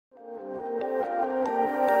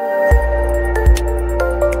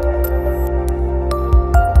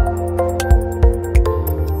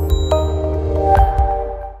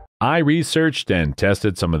I researched and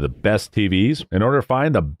tested some of the best TVs in order to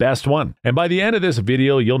find the best one. And by the end of this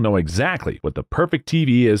video, you'll know exactly what the perfect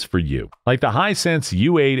TV is for you. Like the HiSense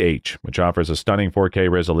U8H, which offers a stunning 4K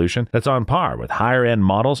resolution that's on par with higher-end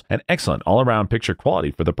models and excellent all-around picture quality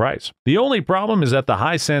for the price. The only problem is that the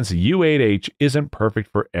HiSense U8H isn't perfect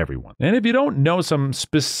for everyone. And if you don't know some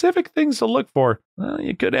specific things to look for, well,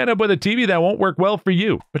 you could end up with a TV that won't work well for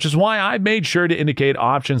you, which is why I've made sure to indicate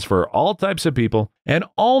options for all types of people and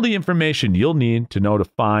all the information you'll need to know to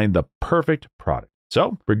find the perfect product.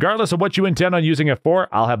 So, regardless of what you intend on using it for,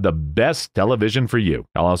 I'll have the best television for you.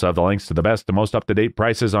 I'll also have the links to the best and most up-to-date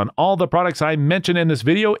prices on all the products I mentioned in this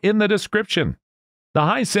video in the description. The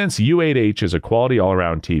HiSense U8H is a quality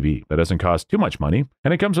all-around TV that doesn't cost too much money,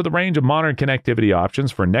 and it comes with a range of modern connectivity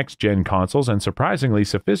options for next-gen consoles and surprisingly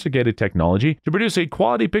sophisticated technology to produce a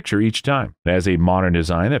quality picture each time. It has a modern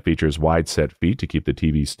design that features wide-set feet to keep the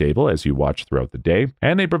TV stable as you watch throughout the day,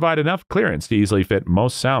 and they provide enough clearance to easily fit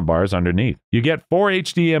most soundbars underneath. You get 4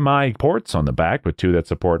 HDMI ports on the back, with 2 that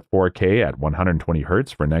support 4K at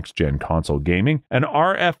 120Hz for next-gen console gaming, an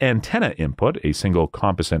RF antenna input, a single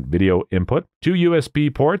composite video input, 2 USB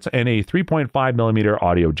ports, and a 3.5mm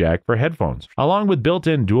audio jack for headphones, along with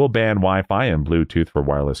built-in dual-band Wi-Fi and Bluetooth for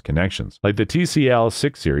wireless connections, like the TCL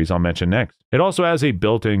 6 series I'll mention next. It also has a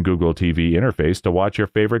built-in Google TV interface to watch your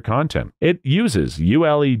favorite content. It uses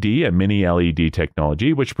ULED and mini LED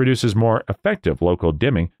technology, which produces more effective local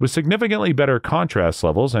dimming with significantly better contrast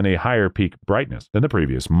levels and a higher peak brightness than the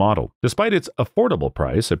previous model. Despite its affordable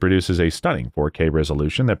price, it produces a stunning 4K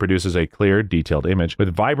resolution that produces a clear, detailed image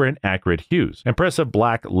with vibrant, accurate hues, impressive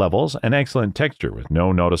black levels, and excellent texture with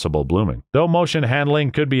no noticeable blooming. Though motion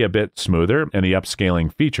handling could be a bit smoother and the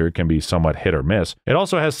upscaling feature can be somewhat hit or miss, it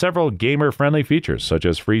also has several gamer-friendly features such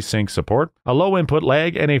as FreeSync support, a low input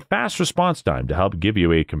lag, and a fast response time to help give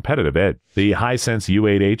you a competitive edge. The HiSense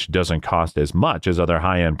U8H doesn't cost as much as other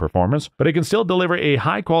high-end performers, but it can still deliver a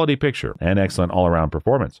high-quality picture and excellent all-around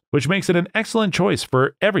performance, which makes it an excellent choice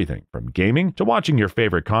for everything from gaming to watching your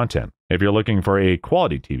favorite content. If you're looking for a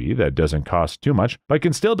quality TV that doesn't cost too much, but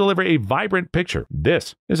can still deliver a vibrant picture,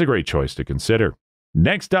 this is a great choice to consider.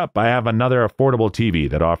 Next up, I have another affordable TV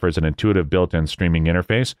that offers an intuitive built-in streaming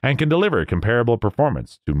interface and can deliver comparable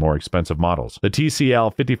performance to more expensive models. The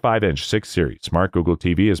TCL 55-inch 6 Series Smart Google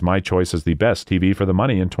TV is my choice as the best TV for the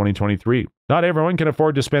money in 2023. Not everyone can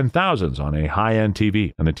afford to spend thousands on a high-end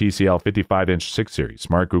TV, and the TCL 55-inch 6 Series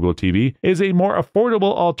Smart Google TV is a more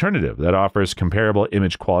affordable alternative that offers comparable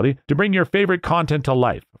image quality to bring your favorite content to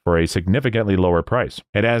life for a significantly lower price.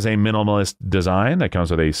 It has a minimalist design that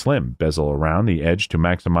comes with a slim bezel around the edge to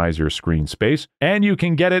maximize your screen space, and you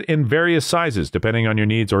can get it in various sizes depending on your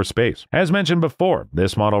needs or space. As mentioned before,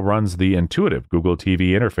 this model runs the intuitive Google TV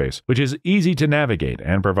interface, which is easy to navigate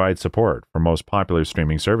and provides support for most popular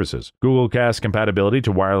streaming services. Google Cast compatibility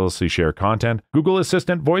to wirelessly share content, Google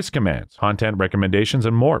Assistant voice commands, content recommendations,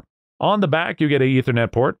 and more. On the back, you get an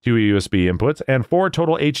Ethernet port, 2 USB inputs, and 4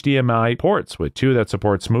 total HDMI ports, with 2 that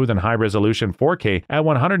support smooth and high-resolution 4K at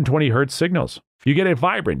 120Hz signals. You get a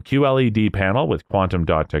vibrant QLED panel with quantum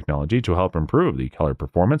dot technology to help improve the color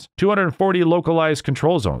performance, 240 localized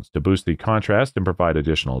control zones to boost the contrast and provide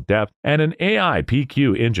additional depth, and an AI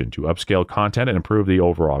PQ engine to upscale content and improve the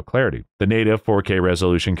overall clarity. The native 4K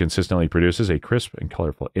resolution consistently produces a crisp and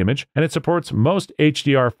colorful image, and it supports most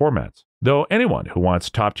HDR formats. Though anyone who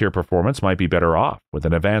wants top-tier performance might be better off with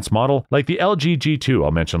an advanced model like the LG G2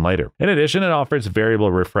 I'll mention later. In addition, it offers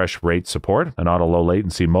variable refresh rate support, an auto-low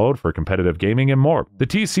latency mode for competitive gaming, and more. The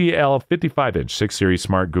TCL 55-inch 6 Series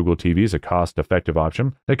Smart Google TV is a cost-effective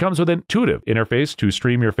option that comes with an intuitive interface to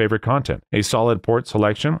stream your favorite content, a solid port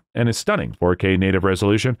selection, and a stunning 4K native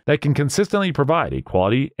resolution that can consistently provide a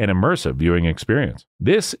quality and immersive viewing experience.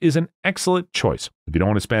 This is an excellent choice if you don't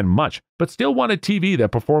want to spend much, but still want a TV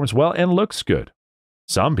that performs well and looks good.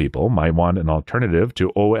 Some people might want an alternative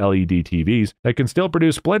to OLED TVs that can still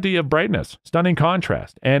produce plenty of brightness, stunning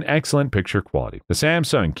contrast, and excellent picture quality. The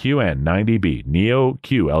Samsung QN90B Neo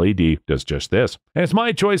QLED does just this, and it's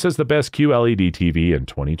my choice as the best QLED TV in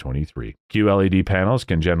 2023. QLED panels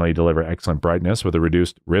can generally deliver excellent brightness with a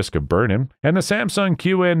reduced risk of burn-in, and the Samsung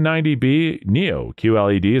QN90B Neo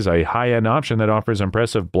QLED is a high-end option that offers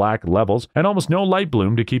impressive black levels and almost no light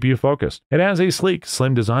bloom to keep you focused. It has a sleek,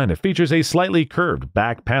 slim design that features a slightly curved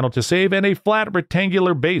back panel to save and a flat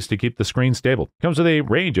rectangular base to keep the screen stable. Comes with a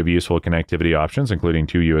range of useful connectivity options, including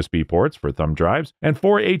 2 USB ports for thumb drives and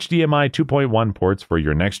 4 HDMI 2.1 ports for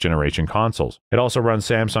your next generation consoles. It also runs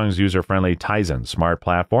Samsung's user-friendly Tizen smart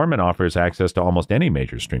platform and offers access to almost any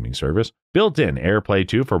major streaming service. Built-in AirPlay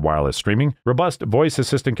 2 for wireless streaming, robust voice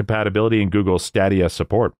assistant compatibility, and Google Stadia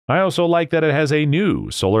support. I also like that it has a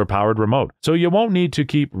new solar-powered remote, so you won't need to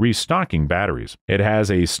keep restocking batteries. It has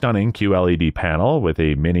a stunning QLED panel with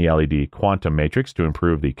a mini LED quantum matrix to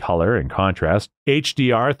improve the color and contrast,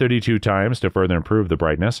 HDR 32 times to further improve the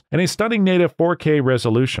brightness, and a stunning native 4K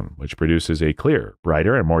resolution, which produces a clearer,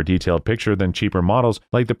 brighter, and more detailed picture than cheaper models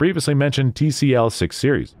like the previously mentioned TCL 6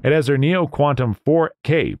 series. It has their Neo Quantum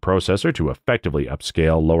 4K processor to effectively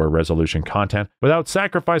upscale lower resolution content without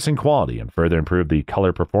sacrificing quality and further improve the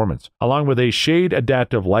color performance, along with a shade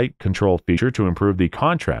adaptive light control feature to improve the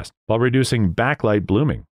contrast while reducing backlight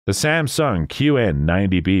blooming. The Samsung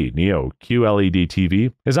QN90B Neo QLED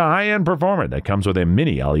TV is a high-end performer that comes with a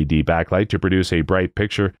mini LED backlight to produce a bright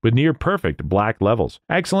picture with near-perfect black levels,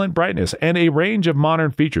 excellent brightness, and a range of modern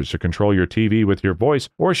features to control your TV with your voice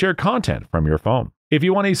or share content from your phone. If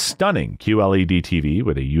you want a stunning QLED TV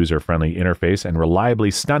with a user-friendly interface and reliably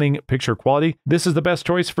stunning picture quality, this is the best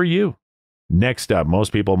choice for you. Next up,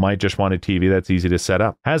 most people might just want a TV that's easy to set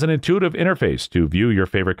up, has an intuitive interface to view your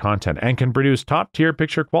favorite content, and can produce top-tier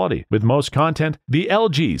picture quality. With most content, the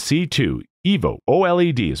LG C2 Evo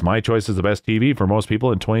OLED is my choice as the best TV for most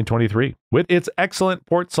people in 2023. With its excellent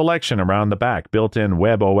port selection around the back, built-in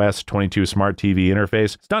WebOS 22 smart TV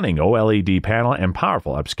interface, stunning OLED panel, and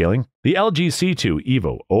powerful upscaling, the LG C2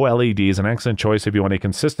 Evo OLED is an excellent choice if you want a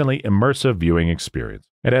consistently immersive viewing experience.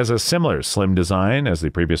 It has a similar slim design as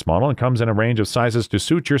the previous model and comes in a range of sizes to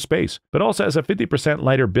suit your space, but also has a 50%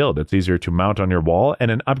 lighter build that's easier to mount on your wall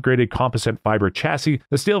and an upgraded composite fiber chassis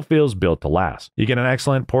that still feels built to last. You get an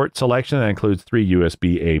excellent port selection that includes 3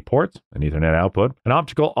 USB-A ports, an Ethernet output, an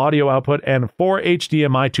optical audio output, and 4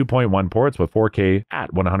 HDMI 2.1 ports with 4K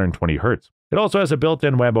at 120 Hz. It also has a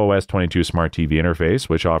built-in WebOS 22 smart TV interface,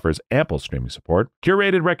 which offers ample streaming support,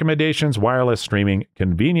 curated recommendations, wireless streaming,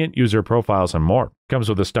 convenient user profiles, and more. Comes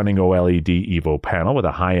with a stunning OLED Evo panel with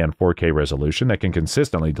a high-end 4K resolution that can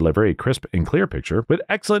consistently deliver a crisp and clear picture with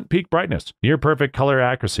excellent peak brightness, near-perfect color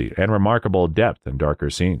accuracy, and remarkable depth in darker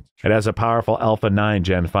scenes. It has a powerful Alpha 9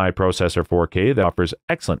 Gen 5 processor 4K that offers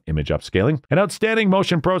excellent image upscaling and outstanding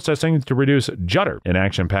motion processing to reduce judder in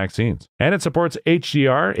action-packed scenes. And it supports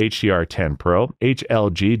HDR, HDR10 Pro,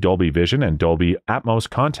 HLG Dolby Vision, and Dolby Atmos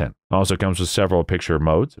content. Also comes with several picture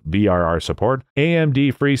modes, VRR support,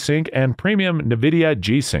 AMD FreeSync, and premium NVIDIA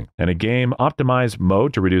G-Sync, and a game-optimized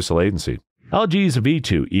mode to reduce latency. LG's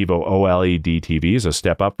V2 Evo OLED TV is a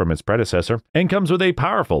step up from its predecessor and comes with a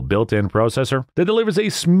powerful built-in processor that delivers a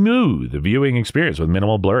smooth viewing experience with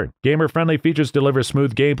minimal blurring. Gamer-friendly features deliver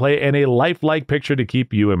smooth gameplay and a lifelike picture to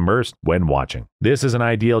keep you immersed when watching. This is an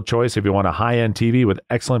ideal choice if you want a high-end TV with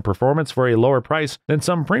excellent performance for a lower price than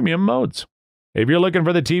some premium modes. If you're looking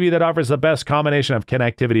for the TV that offers the best combination of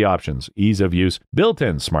connectivity options, ease of use,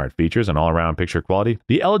 built-in smart features, and all-around picture quality,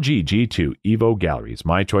 the LG G2 Evo Gallery is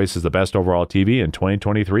my choice as the best overall TV in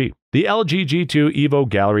 2023. The LG G2 Evo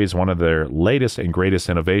Gallery is one of their latest and greatest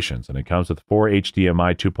innovations, and it comes with 4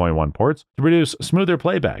 HDMI 2.1 ports to produce smoother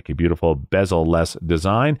playback, a beautiful bezel-less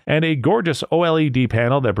design, and a gorgeous OLED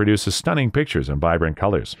panel that produces stunning pictures in vibrant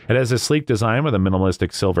colors. It has a sleek design with a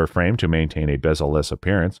minimalistic silver frame to maintain a bezel-less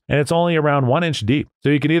appearance, and it's only around 1 inch deep, so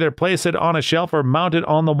you can either place it on a shelf or mount it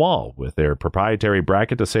on the wall with their proprietary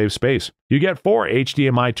bracket to save space. You get 4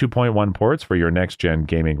 HDMI 2.1 ports for your next-gen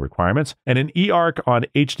gaming requirements, and an eARC on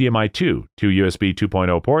HDMI 2 USB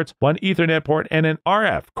 2.0 ports, 1 Ethernet port, and an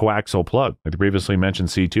RF coaxial plug. Like the previously mentioned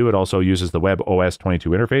C2, it also uses the WebOS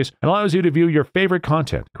 22 interface and allows you to view your favorite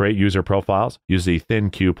content, create user profiles, use the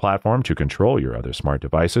ThinQ platform to control your other smart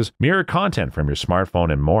devices, mirror content from your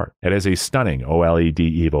smartphone, and more. It has a stunning OLED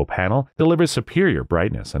Evo panel, delivers superior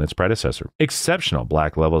brightness than its predecessor, exceptional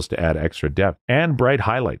black levels to add extra depth, and bright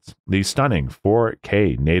highlights. The stunning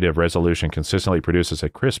 4K native resolution consistently produces a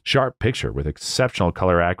crisp, sharp picture with exceptional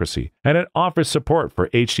color accuracy, and it offers support for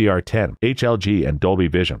HDR10, HLG, and Dolby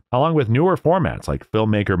Vision, along with newer formats like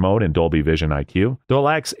Filmmaker Mode and Dolby Vision IQ, though it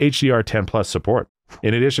lacks HDR10 Plus support.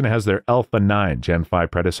 In addition, it has their Alpha 9 Gen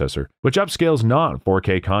 5 predecessor, which upscales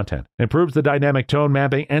non-4K content, improves the dynamic tone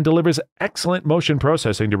mapping, and delivers excellent motion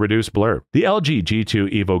processing to reduce blur. The LG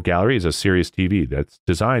G2 Evo Gallery is a series TV that's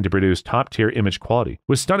designed to produce top-tier image quality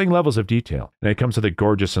with stunning levels of detail, and it comes with a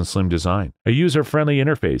gorgeous and slim design, a user-friendly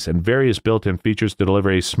interface, and various built-in features to deliver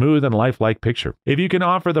a smooth and lifelike picture. If you can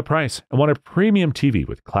offer the price and want a premium TV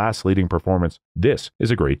with class-leading performance, this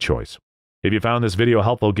is a great choice. If you found this video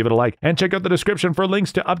helpful, give it a like and check out the description for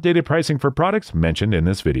links to updated pricing for products mentioned in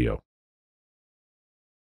this video.